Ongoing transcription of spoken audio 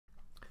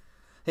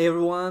Hey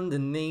everyone, the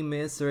name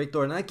is Erik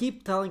Thor and I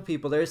keep telling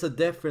people there's a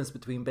difference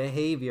between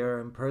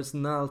behavior and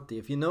personality.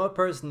 If you know a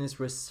person is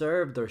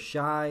reserved or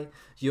shy,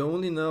 you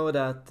only know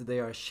that they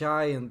are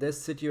shy in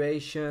this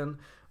situation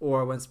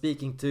or when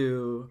speaking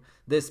to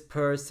this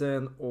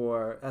person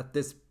or at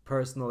this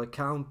personal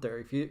encounter.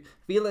 If you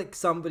feel like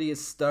somebody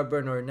is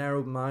stubborn or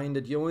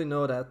narrow-minded, you only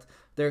know that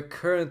they're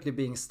currently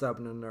being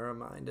stubborn and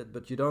narrow-minded,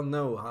 but you don't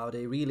know how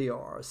they really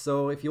are.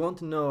 So if you want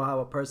to know how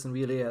a person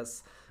really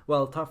is,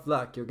 well, tough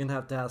luck. You're gonna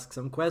have to ask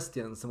some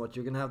questions, and what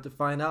you're gonna have to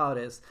find out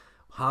is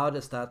how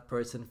does that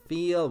person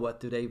feel? What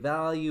do they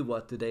value?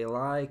 What do they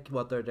like?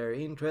 What are their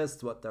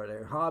interests? What are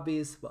their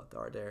hobbies? What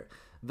are their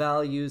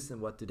values? And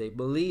what do they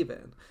believe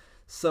in?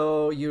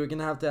 So you're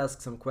gonna have to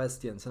ask some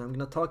questions, and I'm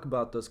gonna talk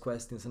about those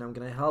questions, and I'm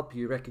gonna help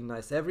you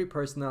recognize every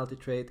personality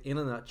trait in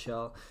a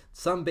nutshell,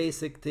 some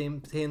basic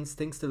hints,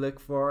 things to look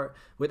for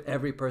with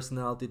every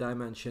personality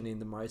dimension in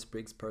the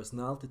Myers-Briggs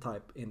personality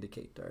type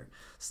indicator.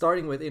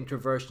 Starting with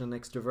introversion and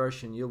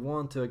extroversion, you'll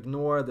want to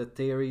ignore the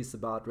theories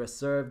about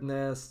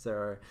reservedness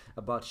or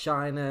about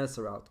shyness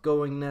or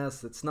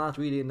outgoingness. It's not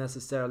really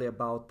necessarily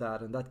about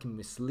that, and that can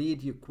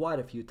mislead you quite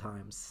a few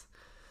times.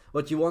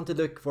 What you want to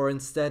look for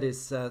instead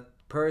is a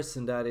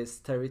person that is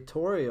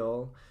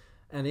territorial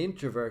and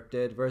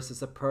introverted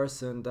versus a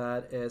person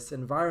that is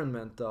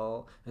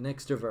environmental and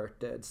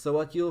extroverted. So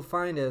what you'll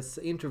find is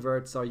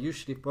introverts are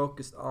usually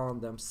focused on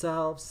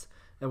themselves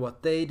and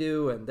what they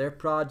do and their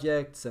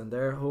projects and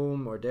their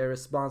home or their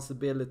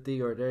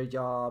responsibility or their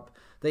job.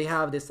 They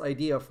have this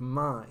idea of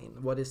mine.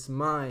 What is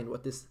mine?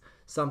 What is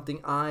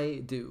something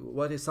I do?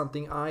 What is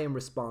something I am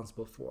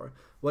responsible for?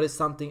 What is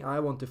something I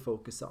want to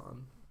focus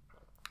on?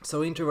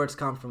 So introverts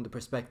come from the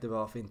perspective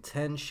of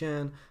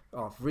intention,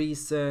 of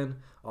reason,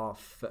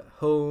 of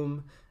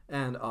home,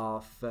 and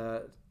of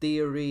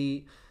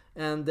theory.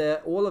 And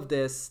all of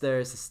this,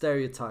 there's a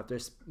stereotype,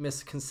 there's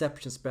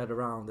misconceptions spread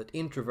around that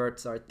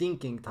introverts are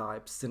thinking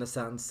types in a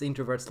sense.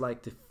 Introverts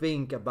like to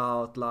think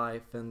about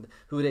life and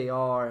who they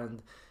are,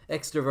 and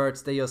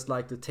extroverts, they just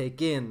like to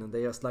take in and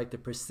they just like to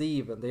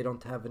perceive and they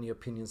don't have any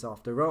opinions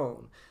of their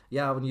own.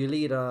 Yeah, when you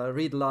read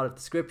a lot of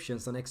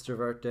descriptions on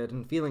extroverted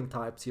and feeling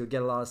types, you'll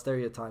get a lot of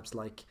stereotypes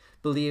like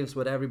believes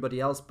what everybody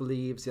else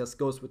believes, just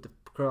goes with the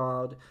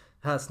crowd,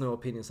 has no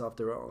opinions of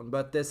their own.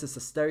 But this is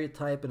a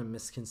stereotype and a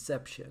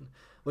misconception.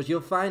 What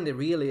you'll find in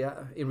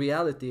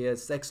reality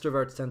is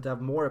extroverts tend to have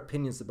more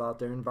opinions about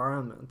their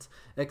environment.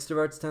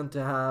 Extroverts tend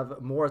to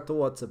have more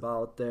thoughts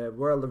about the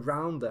world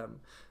around them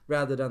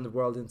rather than the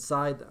world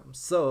inside them.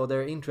 So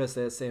their interest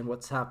is in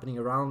what's happening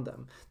around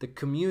them. The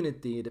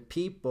community, the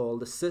people,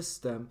 the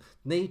system,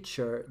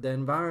 nature, the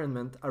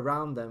environment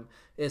around them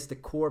is the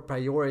core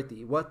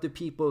priority. What do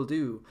people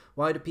do?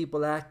 Why do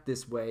people act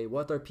this way?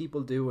 What are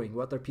people doing?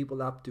 What are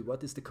people up to?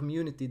 What is the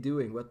community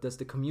doing? What does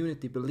the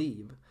community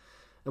believe?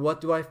 And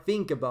what do I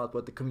think about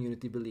what the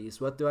community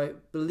believes? What do I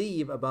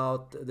believe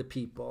about the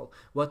people?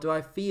 What do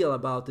I feel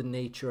about the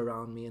nature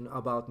around me and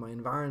about my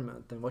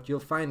environment? And what you'll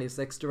find is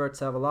extroverts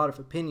have a lot of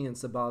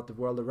opinions about the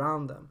world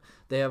around them.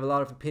 They have a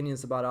lot of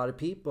opinions about other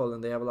people,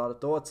 and they have a lot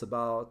of thoughts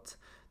about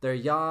their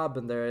job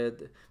and their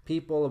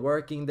people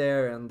working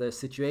there and their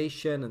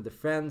situation and their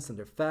friends and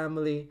their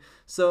family.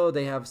 So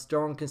they have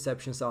strong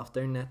conceptions of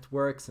their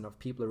networks and of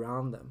people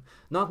around them.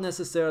 Not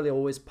necessarily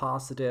always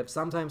positive.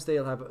 Sometimes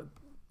they'll have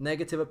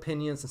negative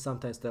opinions and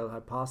sometimes they'll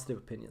have positive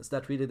opinions.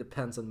 That really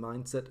depends on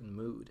mindset and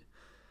mood.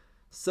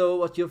 So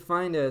what you'll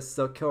find is,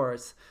 of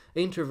course,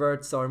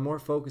 introverts are more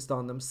focused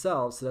on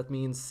themselves. So that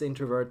means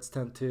introverts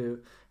tend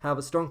to have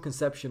a strong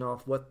conception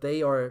of what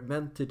they are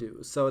meant to do.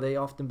 So they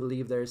often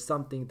believe there is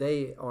something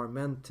they are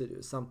meant to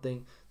do,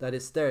 something that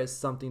is theirs,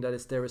 something that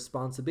is their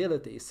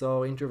responsibility.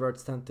 So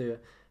introverts tend to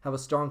have a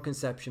strong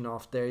conception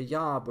of their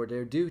job or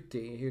their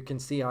duty. You can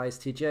see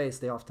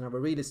ISTJs, they often have a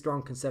really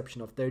strong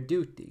conception of their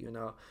duty,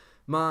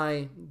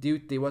 my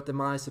duty, what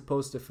am I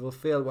supposed to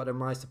fulfill, what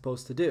am I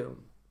supposed to do?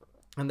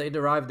 And they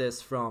derive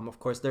this from, of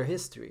course, their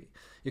history.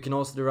 You can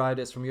also derive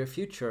this from your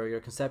future, your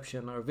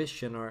conception or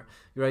vision or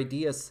your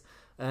ideas.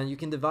 And you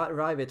can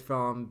derive it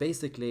from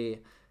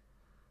basically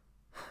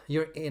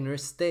your inner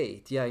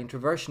state. Yeah,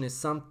 introversion is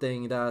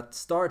something that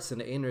starts in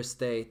the inner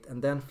state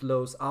and then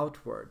flows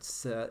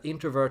outwards.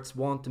 Introverts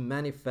want to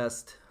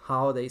manifest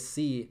how they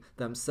see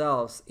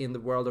themselves in the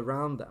world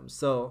around them.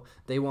 So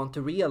they want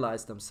to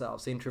realize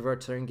themselves.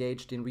 Introverts are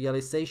engaged in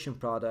realization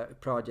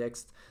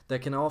projects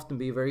that can often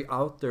be very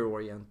outer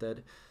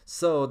oriented.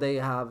 So they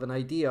have an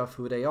idea of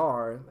who they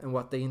are and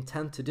what they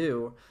intend to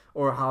do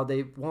or how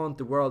they want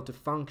the world to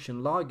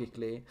function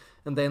logically.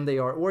 And then they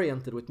are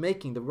oriented with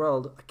making the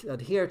world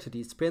adhere to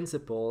these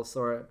principles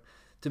or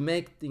to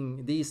make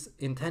these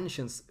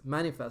intentions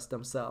manifest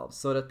themselves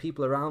so that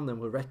people around them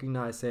will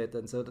recognize it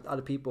and so that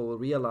other people will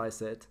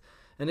realize it.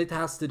 And it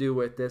has to do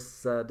with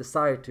this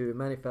desire to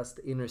manifest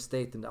the inner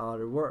state in the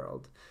outer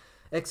world.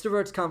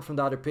 Extroverts come from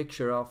the other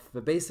picture of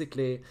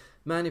basically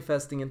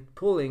manifesting and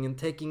pulling and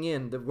taking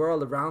in the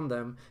world around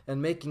them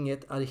and making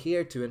it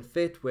adhere to and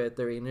fit with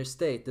their inner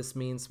state. This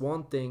means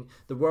wanting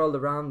the world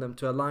around them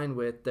to align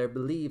with their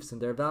beliefs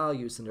and their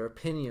values and their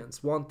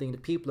opinions, wanting the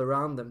people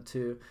around them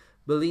to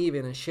believe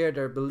in and share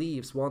their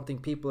beliefs, wanting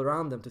people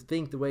around them to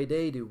think the way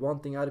they do,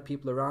 wanting other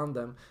people around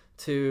them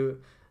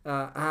to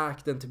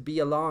act and to be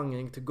along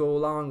and to go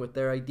along with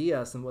their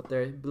ideas and what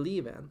they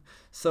believe in.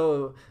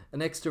 So an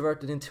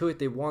extroverted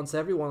intuitive wants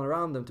everyone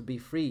around them to be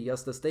free,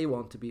 just as they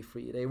want to be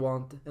free. They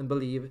want and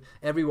believe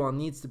everyone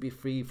needs to be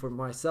free, for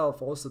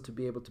myself also to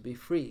be able to be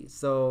free.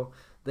 So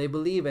they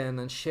believe in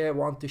and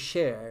want to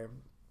share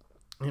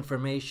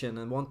information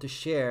and want to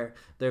share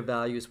their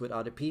values with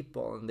other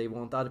people, and they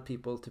want other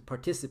people to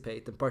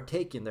participate and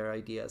partake in their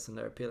ideas and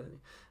their opinion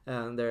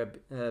and their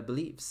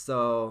beliefs.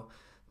 So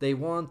they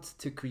want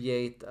to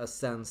create a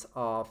sense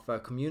of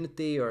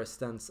community, or a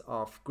sense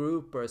of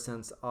group, or a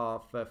sense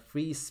of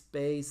free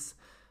space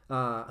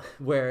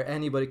where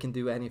anybody can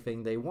do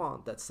anything they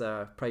want. That's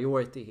a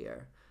priority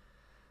here.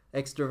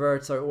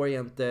 Extroverts are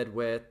oriented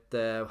with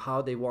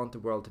how they want the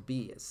world to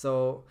be.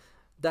 So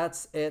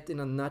that's it in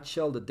a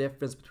nutshell, the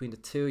difference between the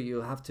two.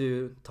 You'll have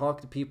to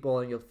talk to people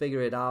and you'll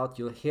figure it out.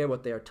 You'll hear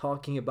what they are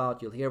talking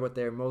about. You'll hear what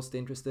they're most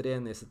interested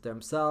in. Is it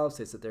themselves?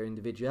 Is it their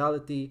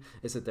individuality?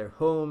 Is it their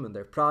home and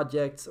their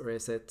projects? Or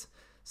is it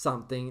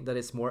something that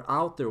is more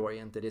outer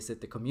oriented? Is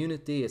it the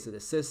community? Is it a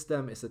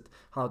system? Is it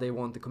how they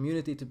want the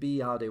community to be?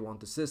 How they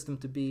want the system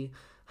to be?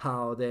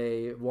 How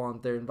they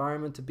want their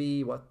environment to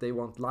be? What they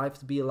want life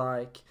to be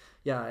like?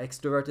 Yeah,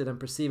 extroverted and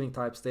perceiving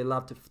types, they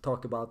love to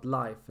talk about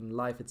life and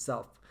life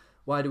itself.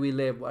 Why do we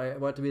live?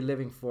 What are we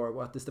living for?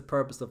 What is the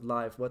purpose of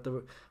life?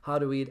 How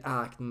do we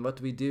act, and what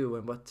do we do,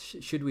 and what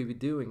should we be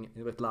doing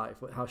with life?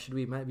 How should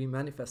we be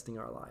manifesting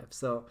our life?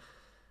 So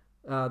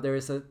there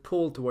is a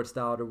pull towards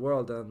the outer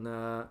world, and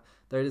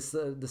there is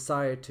a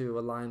desire to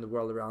align the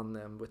world around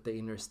them with the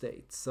inner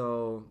state.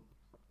 So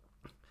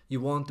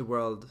you want the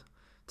world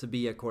to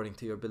be according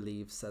to your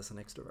beliefs as an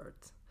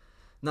extrovert.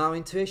 Now,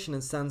 intuition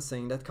and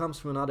sensing, that comes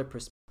from another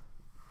perspective.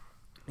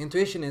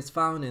 Intuition is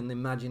found in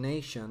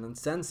imagination, and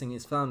sensing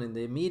is found in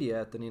the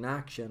immediate and in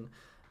action.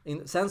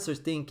 Sensors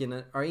think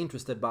are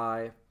interested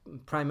by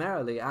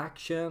primarily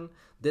action,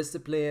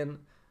 discipline,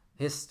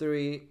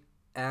 history,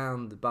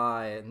 and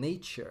by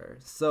nature.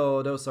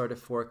 So those are the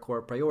 4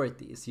 core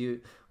priorities.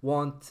 You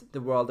want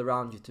the world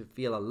around you to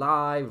feel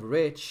alive,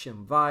 rich,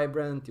 and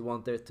vibrant. You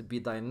want there to be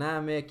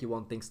dynamic. You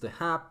want things to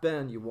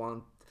happen. You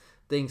want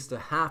things to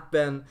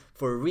happen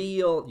for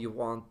real. You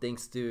want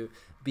things to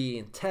be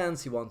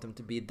intense. You want them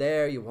to be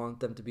there. You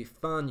want them to be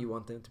fun. You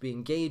want them to be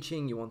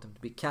engaging. You want them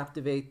to be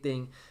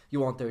captivating.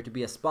 You want there to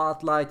be a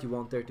spotlight. You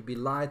want there to be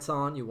lights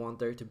on. You want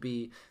there to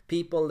be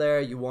people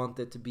there. You want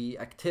there to be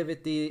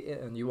activity,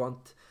 and you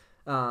want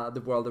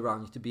the world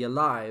around you to be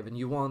alive, and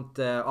you want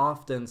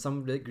often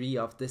some degree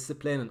of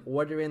discipline and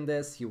order in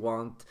this. You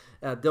want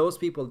those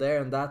people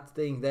there, and that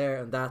thing there,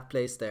 and that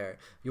place there.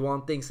 You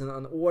want things in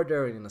an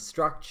order and in a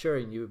structure,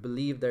 and you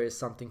believe there is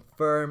something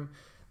firm,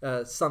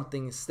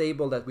 something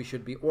stable that we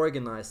should be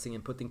organizing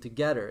and putting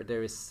together.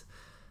 There is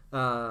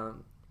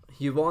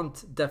you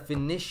want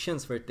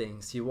definitions for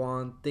things. You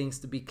want things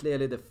to be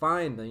clearly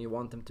defined, and you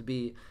want them to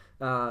be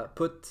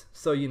put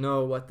so you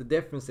know what the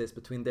difference is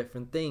between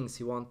different things.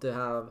 You want to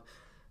have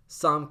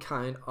some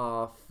kind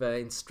of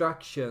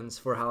instructions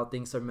for how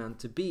things are meant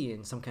to be,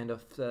 and some kind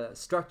of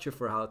structure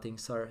for how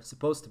things are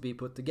supposed to be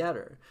put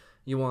together.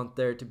 You want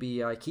there to be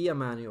IKEA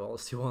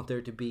manuals. You want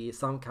there to be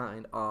some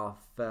kind of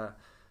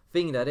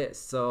thing that is.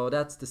 So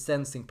that's the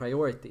sensing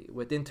priority.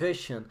 With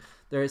intuition,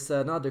 there is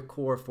another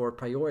core for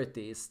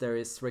priorities. There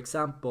is, for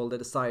example, the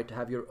desire to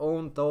have your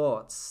own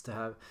thoughts, to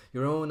have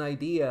your own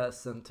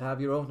ideas, and to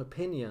have your own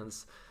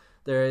opinions.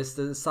 There is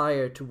the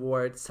desire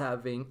towards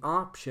having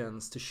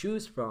options to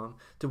choose from,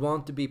 to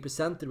want to be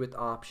presented with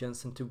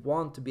options, and to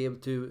want to be able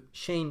to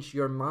change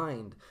your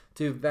mind,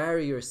 to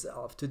vary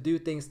yourself, to do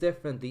things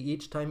differently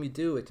each time you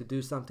do it, to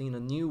do something in a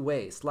new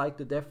way,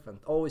 slightly different,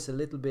 always a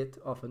little bit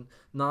of a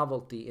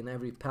novelty in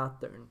every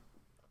pattern.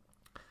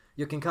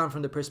 You can come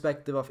from the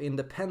perspective of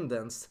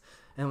independence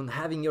and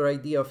having your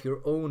idea of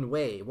your own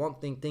way,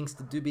 wanting things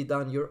to be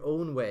done your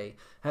own way,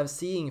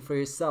 seeing for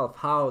yourself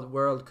how the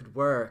world could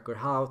work, or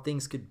how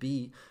things could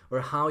be, or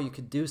how you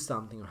could do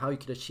something, or how you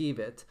could achieve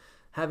it.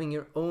 Having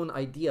your own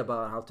idea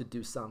about how to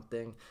do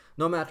something,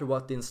 no matter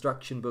what the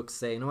instruction books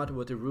say, no matter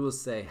what the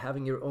rules say,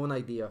 having your own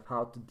idea of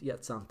how to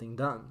get something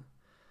done.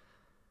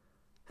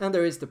 And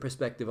there is the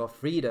perspective of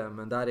freedom,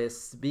 and that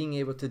is being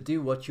able to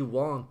do what you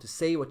want, to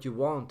say what you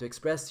want, to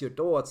express your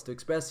thoughts, to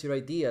express your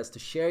ideas, to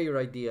share your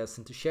ideas,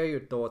 and to share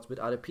your thoughts with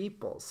other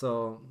people.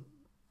 So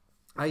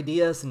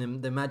ideas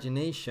and the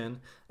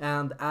imagination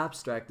and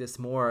abstract is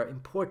more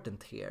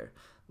important here.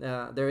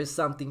 There is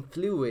something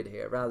fluid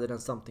here rather than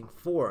something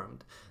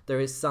formed. There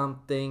is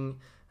something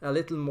a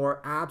little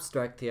more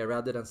abstract here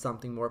rather than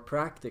something more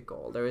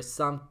practical. There is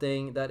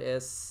something that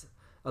is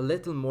a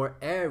little more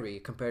airy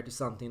compared to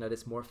something that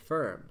is more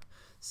firm.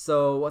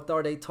 So what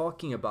are they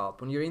talking about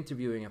when you're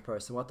interviewing a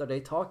person? What are they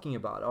talking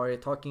about? Are they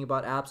talking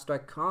about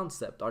abstract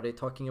concept? Are they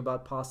talking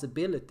about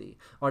possibility?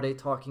 Are they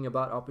talking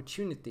about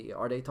opportunity?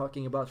 Are they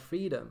talking about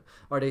freedom?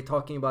 Are they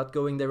talking about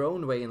going their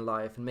own way in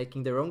life and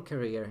making their own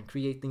career and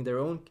creating their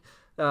own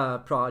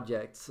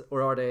projects?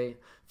 Or are they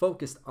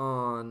focused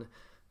on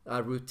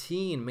a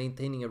routine,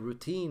 maintaining a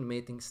routine,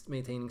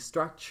 maintaining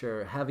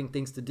structure, having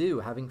things to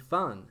do, having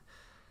fun?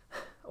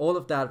 All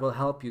of that will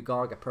help you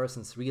gauge a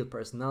person's real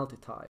personality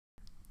type.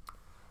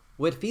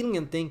 With feeling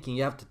and thinking,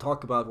 you have to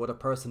talk about what a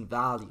person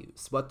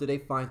values. What do they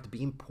find to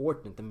be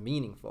important and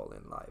meaningful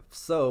in life?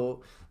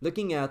 So,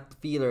 looking at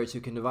feelers,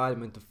 you can divide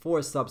them into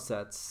 4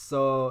 subsets.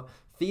 So,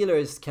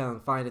 feelers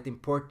can find it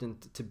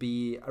important to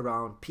be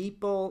around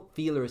people.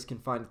 Feelers can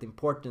find it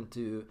important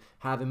to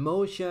have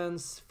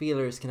emotions.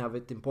 Feelers can have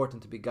it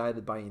important to be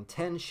guided by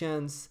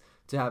intentions,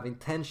 to have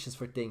intentions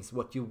for things,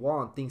 what you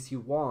want, things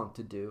you want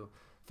to do,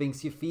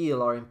 things you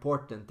feel are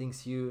important,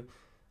 things you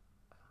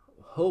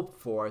hope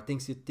for,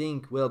 things you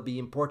think will be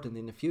important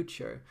in the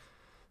future.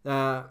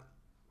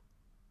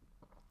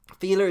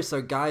 Feelers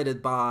are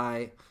guided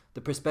by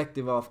the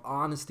perspective of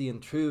honesty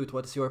and truth.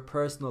 What's your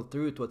personal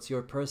truth? What's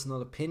your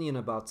personal opinion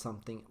about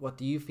something? What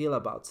do you feel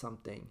about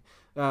something?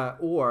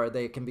 Or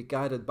they can be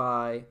guided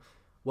by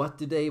what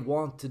do they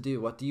want to do?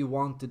 What do you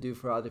want to do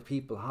for other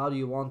people? How do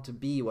you want to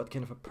be? What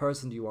kind of a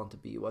person do you want to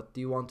be? What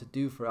do you want to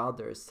do for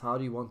others? How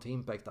do you want to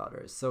impact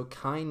others? So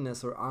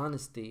kindness or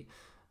honesty,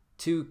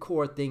 2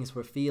 core things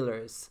for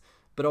feelers,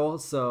 but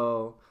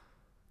also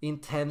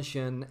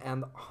intention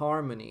and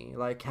harmony,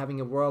 like having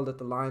a world that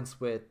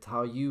aligns with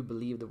how you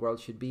believe the world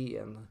should be,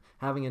 and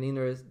having an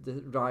inner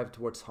drive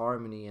towards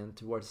harmony and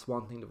towards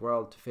wanting the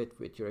world to fit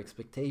with your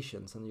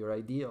expectations and your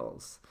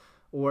ideals,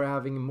 or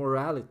having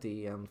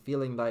morality and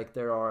feeling like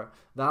there are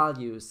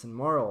values and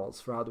morals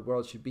for how the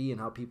world should be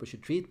and how people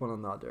should treat one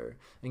another,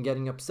 and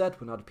getting upset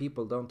when other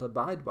people don't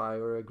abide by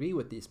or agree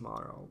with these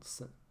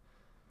morals.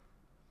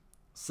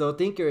 So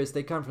thinkers,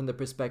 they come from the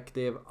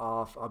perspective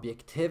of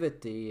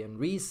objectivity and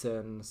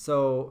reason.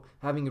 So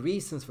having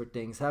reasons for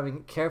things,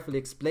 having carefully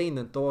explained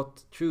and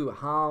thought through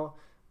how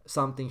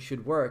something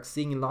should work,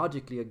 seeing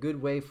logically a good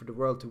way for the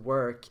world to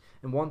work,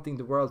 and wanting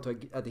the world to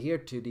adhere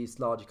to these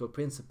logical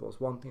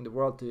principles, wanting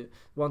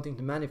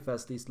to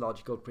manifest these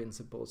logical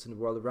principles in the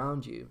world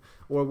around you,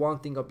 or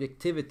wanting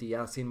objectivity,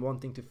 as in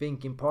wanting to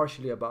think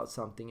impartially about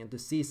something and to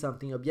see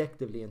something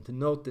objectively and to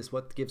notice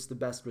what gives the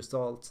best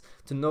results,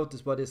 to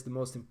notice what is the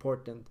most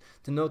important,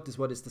 to notice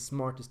what is the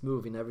smartest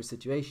move in every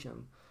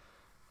situation.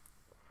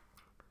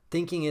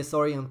 Thinking is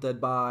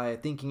oriented by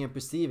thinking and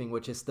perceiving,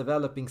 which is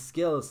developing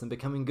skills and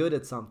becoming good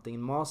at something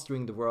and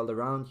mastering the world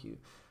around you.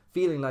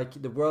 Feeling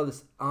like the world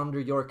is under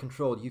your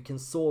control. You can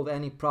solve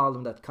any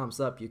problem that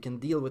comes up. You can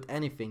deal with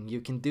anything.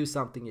 You can do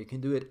something. You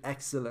can do it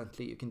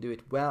excellently. You can do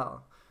it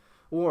well.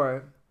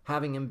 Or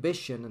having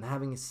ambition and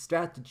having a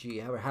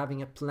strategy or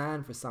having a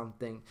plan for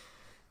something.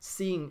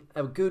 Seeing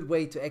a good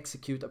way to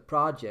execute a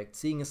project,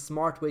 seeing a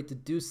smart way to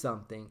do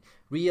something,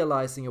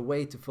 realizing a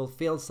way to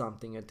fulfill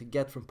something and to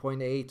get from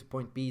point A to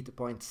point B to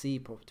point C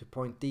to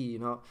point D,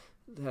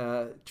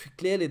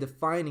 clearly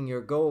defining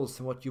your goals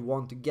and what you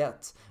want to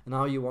get and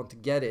how you want to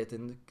get it,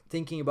 and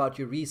thinking about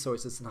your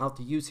resources and how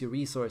to use your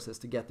resources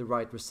to get the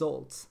right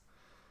results.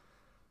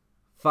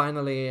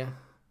 Finally,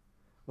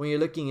 when you're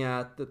looking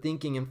at the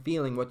thinking and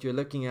feeling, what you're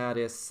looking at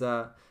is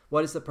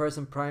what is the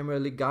person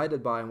primarily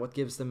guided by and what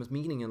gives them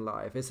meaning in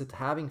life? Is it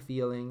having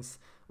feelings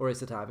or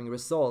is it having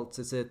results?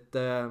 Is it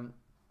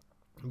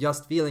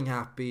just feeling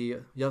happy,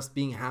 just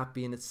being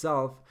happy in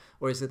itself?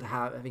 Or is it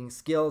having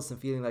skills and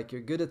feeling like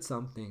you're good at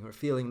something, or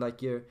feeling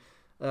like you're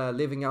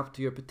living up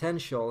to your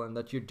potential and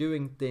that you're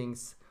doing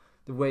things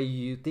the way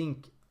you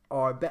think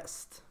are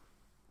best?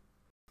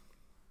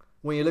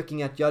 When you're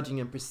looking at judging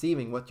and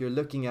perceiving, what you're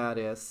looking at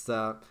is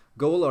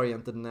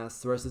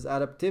goal-orientedness versus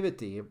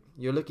adaptivity.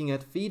 You're looking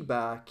at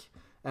feedback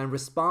and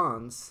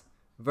response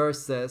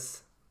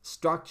versus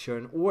structure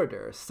and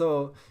order.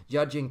 So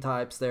judging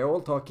types, they're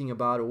all talking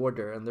about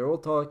order and they're all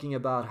talking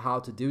about how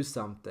to do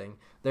something.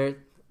 There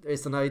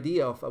is an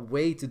idea of a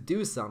way to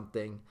do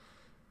something,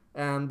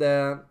 and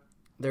there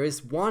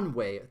is one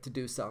way to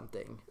do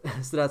something.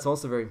 So that's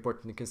also very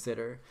important to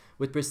consider.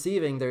 With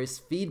perceiving, there is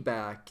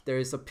feedback, there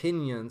is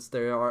opinions,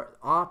 there are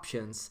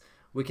options.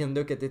 We can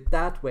look at it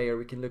that way or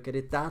we can look at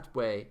it that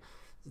way.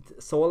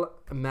 It's all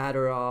a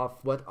matter of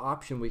what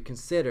option we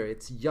consider.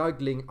 It's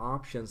juggling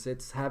options.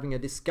 It's having a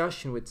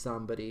discussion with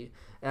somebody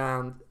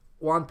and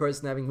one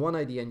person having one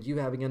idea and you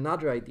having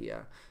another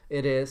idea.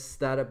 It is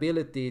that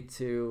ability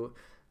to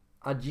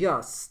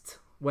adjust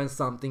when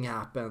something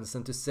happens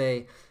and to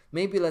say,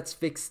 maybe let's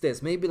fix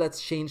this, maybe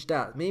let's change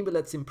that, maybe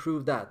let's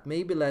improve that,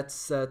 maybe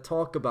let's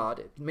talk about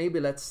it, maybe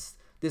let's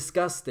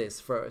discuss this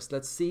first.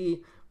 Let's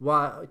see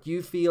what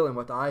you feel and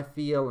what I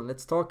feel, and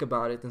let's talk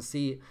about it and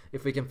see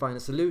if we can find a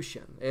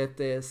solution. It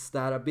is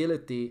that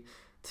ability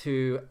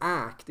to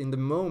act in the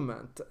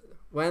moment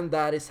when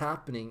that is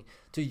happening,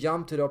 to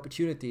jump to the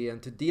opportunity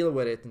and to deal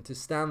with it and to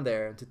stand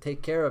there and to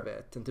take care of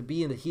it and to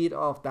be in the heat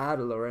of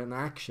battle or an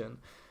action.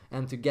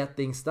 and to get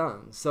things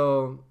done.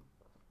 So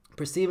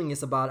perceiving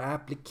is about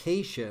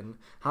application.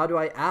 How do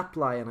I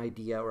apply an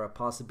idea or a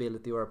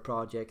possibility or a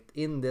project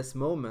in this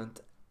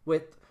moment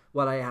with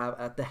what I have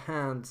at the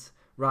hands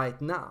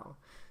right now?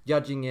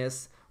 Judging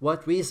is,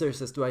 what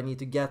resources do I need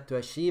to get to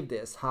achieve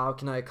this? How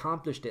can I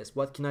accomplish this?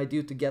 What can I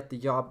do to get the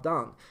job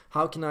done?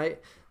 How can I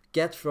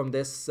get from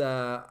this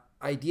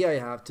idea I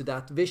have to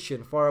that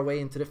vision far away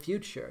into the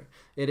future?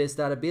 It is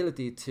that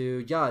ability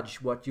to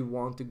judge what you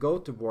want to go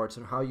towards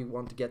and how you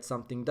want to get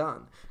something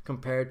done,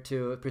 compared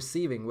to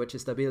perceiving, which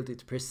is the ability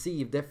to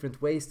perceive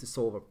different ways to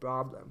solve a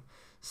problem.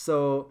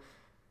 So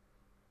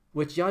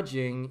with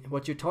judging,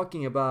 what you're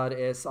talking about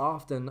is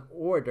often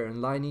order and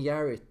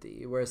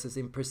linearity, whereas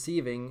in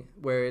perceiving,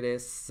 where it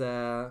is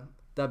the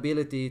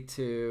ability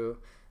to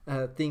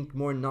think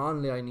more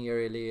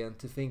non-linearly and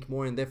to think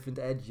more in different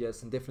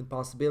edges and different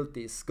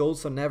possibilities.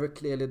 Goals are never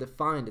clearly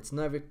defined. It's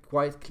never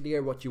quite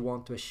clear what you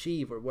want to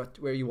achieve or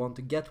where you want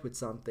to get with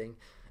something.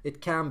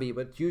 It can be,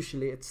 but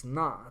usually it's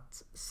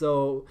not.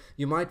 So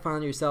you might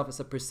find yourself as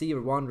a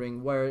perceiver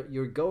wondering where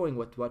you're going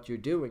with what you're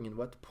doing and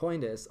what the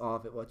point is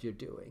of what you're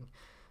doing.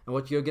 And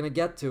what you're going to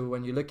get to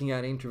when you're looking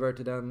at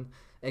introverted and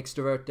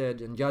extroverted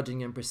and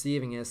judging and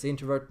perceiving is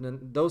introverted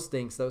and those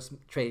things, those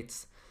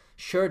traits.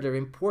 Sure, they're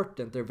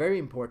important, they're very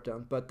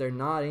important, but they're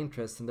not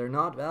interests and they're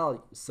not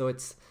values. So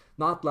it's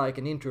not like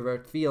an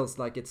introvert feels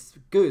like it's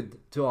good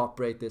to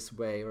operate this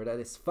way or that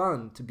it's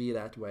fun to be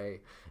that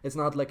way. It's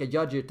not like a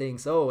judger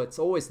thinks, oh, it's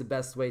always the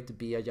best way to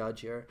be a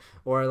judger.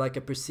 Or like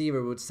a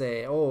perceiver would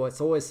say, oh, it's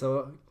always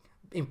so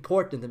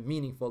important and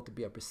meaningful to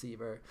be a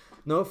perceiver.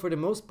 No, for the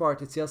most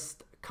part, it's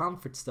just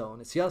comfort zone.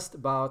 It's just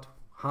about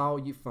how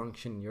you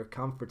function in your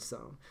comfort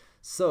zone.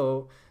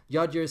 So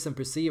judgers and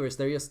perceivers,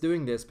 they're just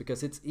doing this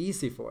because it's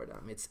easy for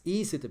them. It's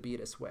easy to be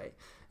this way.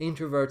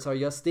 Introverts are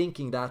just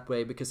thinking that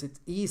way because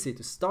it's easy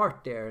to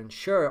start there. And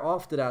sure,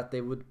 after that,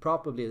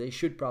 they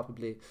should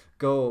probably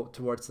go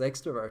towards the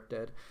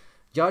extroverted.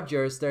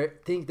 Judgers, they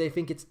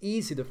think it's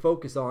easy to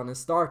focus on and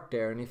start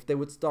there. And if they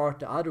would start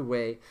the other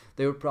way,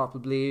 they would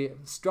probably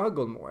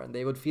struggle more and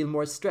they would feel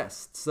more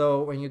stressed.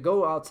 So when you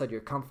go outside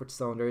your comfort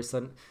zone, there is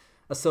an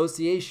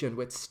association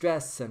with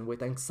stress and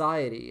with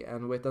anxiety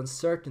and with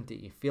uncertainty.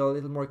 You feel a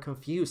little more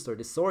confused or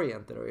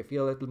disoriented, or you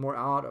feel a little more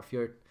out of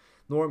your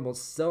normal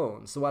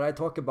zone. So what I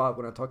talk about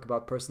when I talk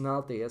about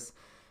personality is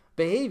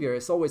behavior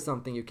is always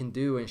something you can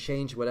do and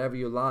change whatever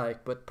you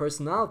like, but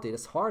personality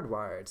is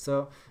hardwired.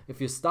 So if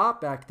you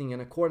stop acting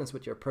in accordance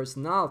with your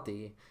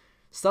personality,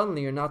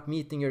 suddenly you're not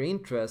meeting your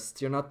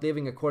interests, you're not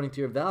living according to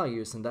your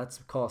values, and that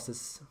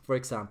causes, for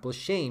example,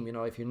 shame.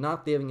 If you're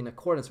not living in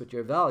accordance with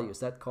your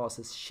values, that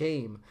causes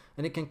shame,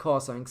 and it can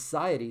cause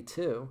anxiety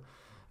too.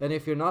 And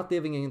if you're not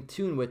living in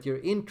tune with your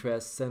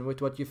interests and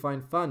with what you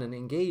find fun and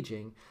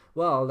engaging,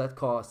 well, that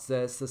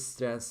causes a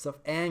stress of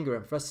anger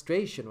and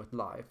frustration with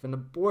life, and a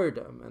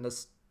boredom and a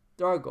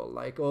struggle,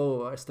 like,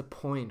 oh, what's the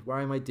point?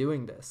 Why am I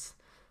doing this?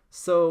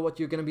 So what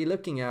you're going to be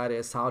looking at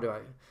is how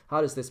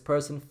does this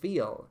person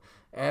feel?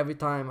 Every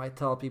time I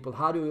tell people,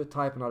 how do you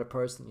type another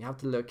person? You have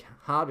to look,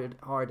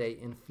 are they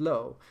in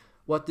flow?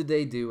 What do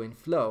they do in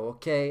flow?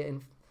 Okay,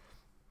 and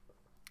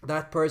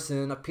that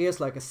person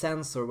appears like a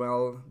sensor.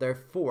 Well, they're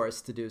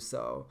forced to do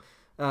so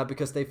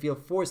because they feel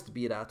forced to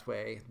be that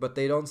way, but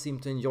they don't seem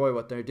to enjoy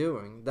what they're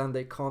doing. Then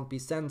they can't be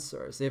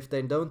sensors. If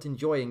they don't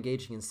enjoy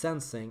engaging in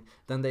sensing,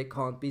 then they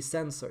can't be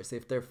sensors.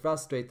 If they're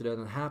frustrated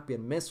and unhappy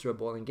and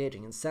miserable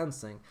engaging in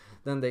sensing,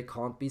 then they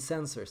can't be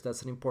sensors.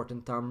 That's an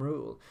important thumb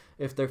rule.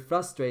 If they're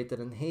frustrated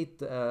and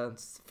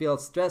feel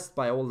stressed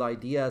by old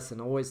ideas and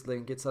always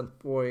think it's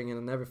boring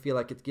and never feel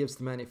like it gives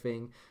them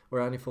anything or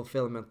any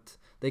fulfillment,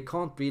 they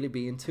can't really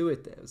be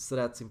intuitive. So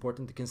that's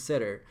important to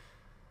consider.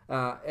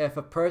 If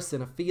a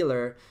person, a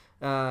feeler,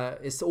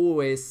 is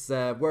always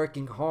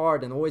working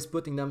hard and always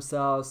putting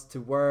themselves to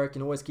work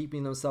and always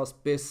keeping themselves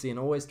busy and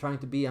always trying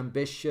to be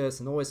ambitious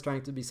and always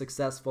trying to be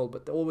successful,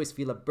 but they always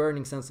feel a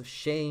burning sense of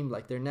shame,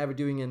 like they're never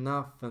doing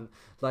enough and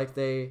like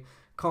they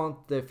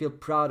feel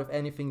proud of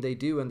anything they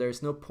do and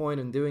there's no point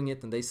in doing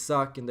it and they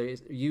suck and they're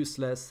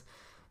useless.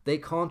 They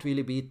can't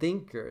really be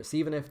thinkers,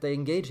 even if they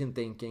engage in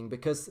thinking,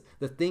 because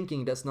the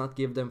thinking does not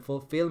give them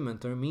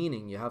fulfillment or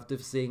meaning. You have to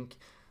think,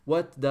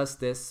 what does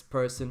this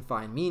person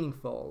find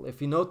meaningful?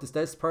 If you notice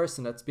this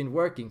person that's been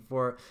working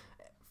for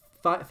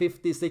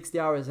 50, 60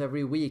 hours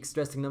every week,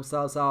 stressing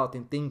themselves out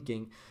in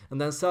thinking, and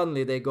then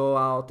suddenly they go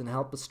out and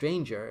help a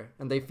stranger,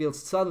 and they feel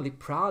suddenly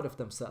proud of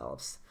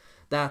themselves.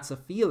 That's a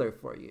feeler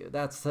for you.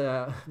 That's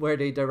where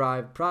they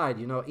derive pride,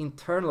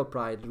 internal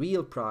pride,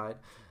 real pride.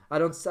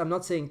 I'm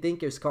not saying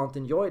thinkers can't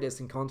enjoy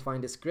this and can't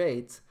find this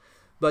great,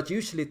 but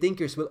usually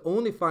thinkers will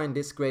only find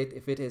this great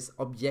if it is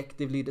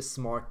objectively the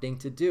smart thing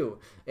to do.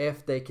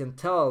 If they can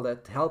tell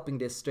that helping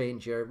this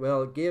stranger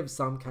will give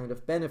some kind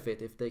of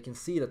benefit, if they can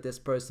see that this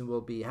person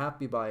will be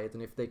happy by it,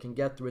 and if they can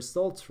get the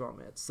results from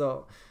it.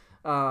 So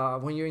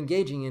when you're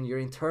engaging in your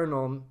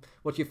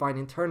what you find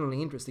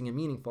internally interesting and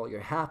meaningful, you're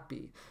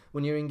happy.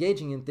 When you're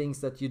engaging in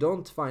things that you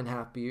don't find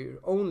happy, you're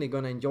only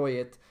going to enjoy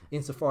it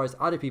insofar as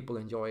other people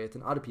enjoy it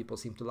and other people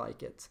seem to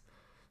like it.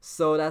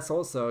 So that's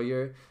also,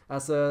 you're,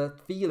 as a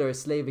feeler,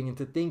 slaving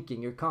into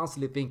thinking. You're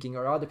constantly thinking,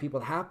 are other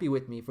people happy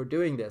with me for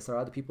doing this? Are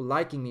other people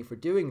liking me for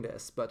doing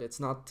this? But it's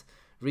not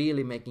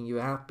really making you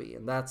happy.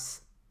 And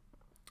that's,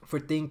 for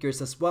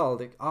thinkers as well,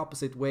 the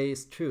opposite way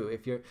is true.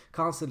 If you're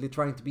constantly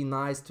trying to be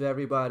nice to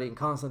everybody and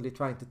constantly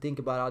trying to think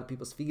about other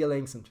people's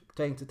feelings and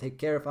trying to take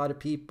care of other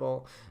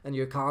people, and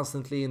you're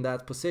constantly in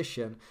that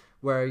position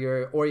where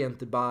you're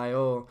oriented by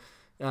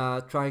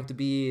trying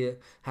to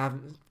have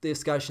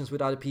discussions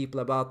with other people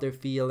about their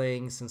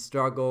feelings and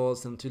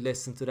struggles and to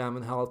listen to them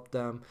and help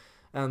them.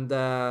 And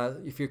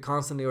if you're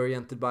constantly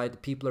oriented by the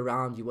people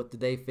around you, what do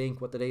they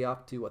think, what are they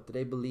up to, what do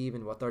they believe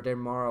in, what are their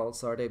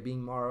morals, are they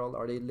being moral,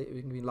 are they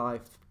living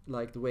life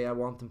like the way I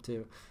want them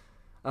to,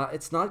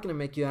 it's not going to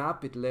make you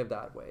happy to live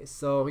that way.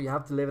 So you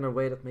have to live in a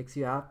way that makes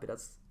you happy.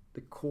 That's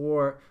the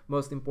core,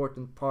 most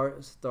important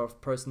part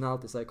of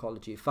personality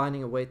psychology,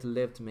 finding a way to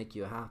live to make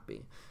you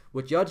happy.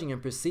 With judging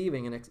and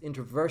perceiving and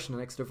introversion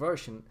and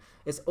extroversion,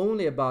 it's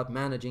only about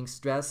managing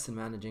stress and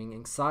managing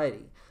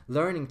anxiety,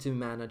 learning to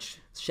manage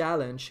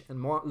challenge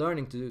and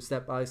learning to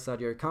step outside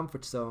your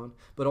comfort zone,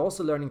 but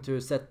also learning to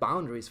set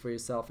boundaries for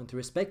yourself and to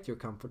respect your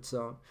comfort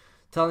zone.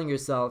 Telling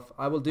yourself,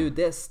 I will do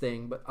this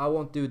thing, but I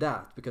won't do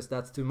that because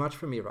that's too much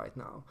for me right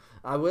now.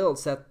 I will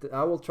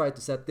try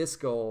to set this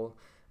goal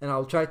and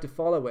I'll try to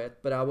follow it,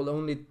 but I will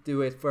only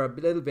do it for a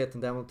little bit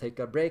and then we'll take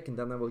a break and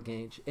then I will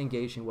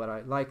engage in what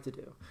I like to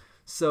do.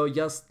 So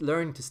just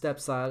learn to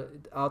step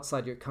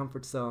outside your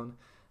comfort zone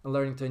and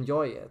learning to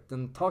enjoy it,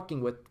 and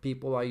talking with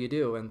people while you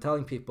do and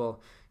telling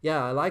people,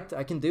 yeah,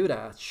 I can do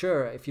that.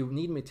 Sure, if you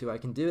need me to, I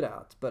can do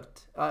that.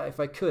 But if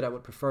I could, I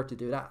would prefer to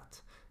do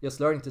that. Just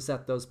learning to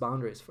set those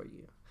boundaries for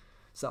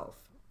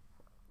yourself.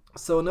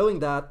 So knowing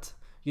that,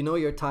 you know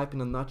your type in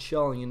a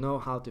nutshell and you know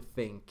how to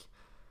think.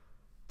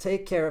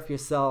 Take care of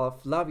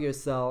yourself,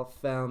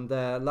 and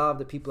love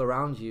the people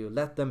around you.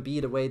 Let them be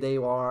the way they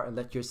are and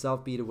let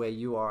yourself be the way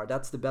you are.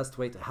 That's the best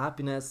way to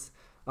happiness.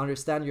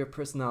 Understand your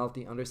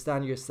personality,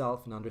 understand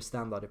yourself, and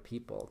understand other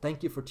people.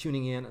 Thank you for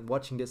tuning in and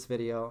watching this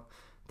video.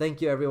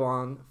 Thank you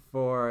everyone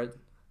for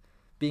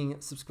being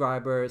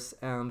subscribers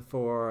and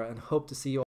hope to see you all